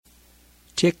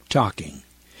tick-tocking.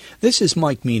 This is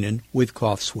Mike Meenan with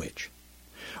Cough Switch.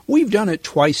 We've done it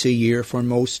twice a year for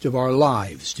most of our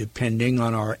lives, depending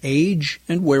on our age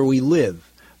and where we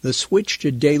live. The switch to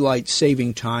daylight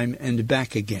saving time and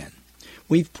back again.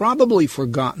 We've probably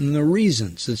forgotten the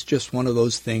reasons. It's just one of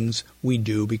those things we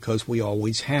do because we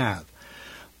always have.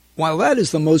 While that is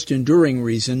the most enduring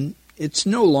reason, it's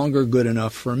no longer good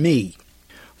enough for me.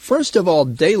 First of all,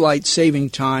 daylight saving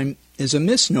time is a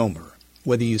misnomer.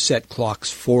 Whether you set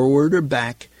clocks forward or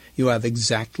back, you have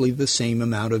exactly the same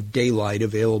amount of daylight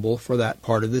available for that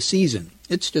part of the season.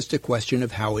 It's just a question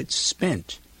of how it's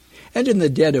spent. And in the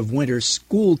dead of winter,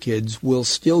 school kids will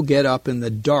still get up in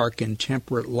the dark in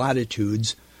temperate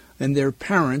latitudes, and their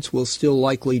parents will still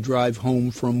likely drive home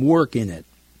from work in it.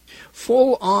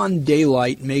 Full-on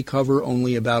daylight may cover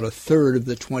only about a third of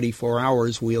the 24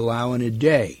 hours we allow in a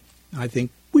day. I think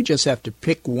we just have to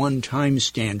pick one time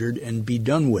standard and be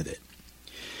done with it.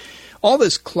 All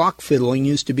this clock fiddling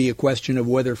used to be a question of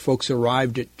whether folks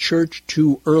arrived at church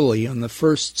too early on the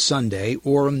first Sunday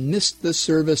or missed the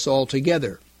service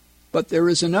altogether. But there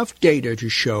is enough data to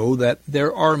show that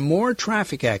there are more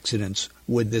traffic accidents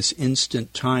with this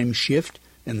instant time shift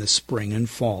in the spring and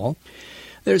fall.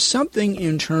 There's something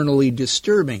internally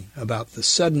disturbing about the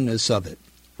suddenness of it,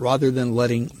 rather than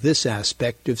letting this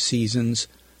aspect of seasons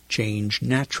change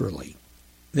naturally.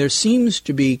 There seems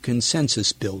to be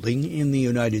consensus building in the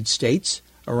United States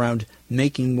around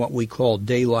making what we call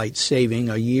daylight saving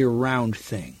a year-round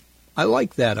thing. I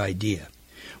like that idea.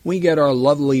 We get our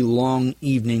lovely long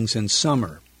evenings in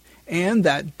summer, and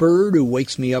that bird who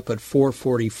wakes me up at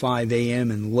 4:45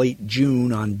 a.m. in late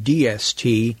June on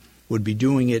DST would be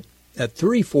doing it at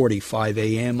 3:45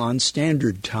 a.m. on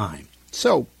Standard Time.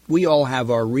 So we all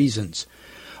have our reasons.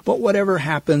 But whatever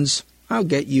happens, I'll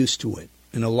get used to it.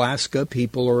 In Alaska,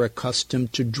 people are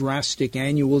accustomed to drastic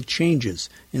annual changes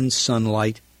in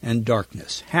sunlight and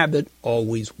darkness. Habit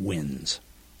always wins.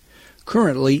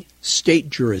 Currently, state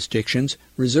jurisdictions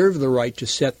reserve the right to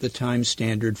set the time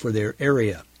standard for their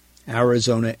area.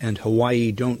 Arizona and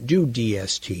Hawaii don't do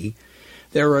DST.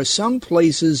 There are some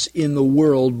places in the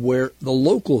world where the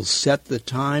locals set the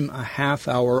time a half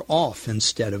hour off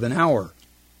instead of an hour.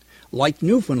 Like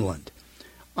Newfoundland.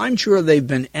 I'm sure they've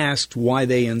been asked why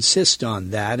they insist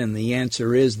on that, and the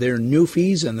answer is they're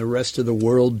Newfies and the rest of the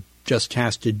world just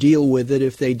has to deal with it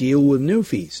if they deal with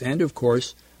Newfies, and of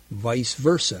course, vice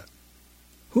versa.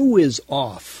 Who is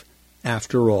off,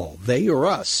 after all, they or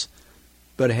us?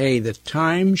 But hey, the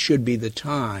time should be the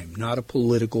time, not a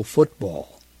political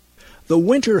football. The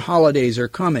winter holidays are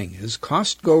coming, as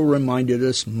Costco reminded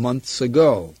us months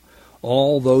ago.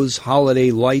 All those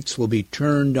holiday lights will be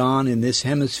turned on in this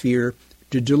hemisphere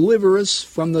to deliver us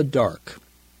from the dark.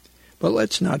 But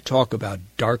let's not talk about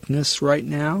darkness right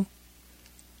now.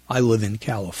 I live in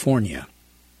California.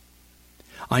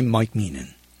 I'm Mike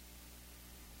Meenan.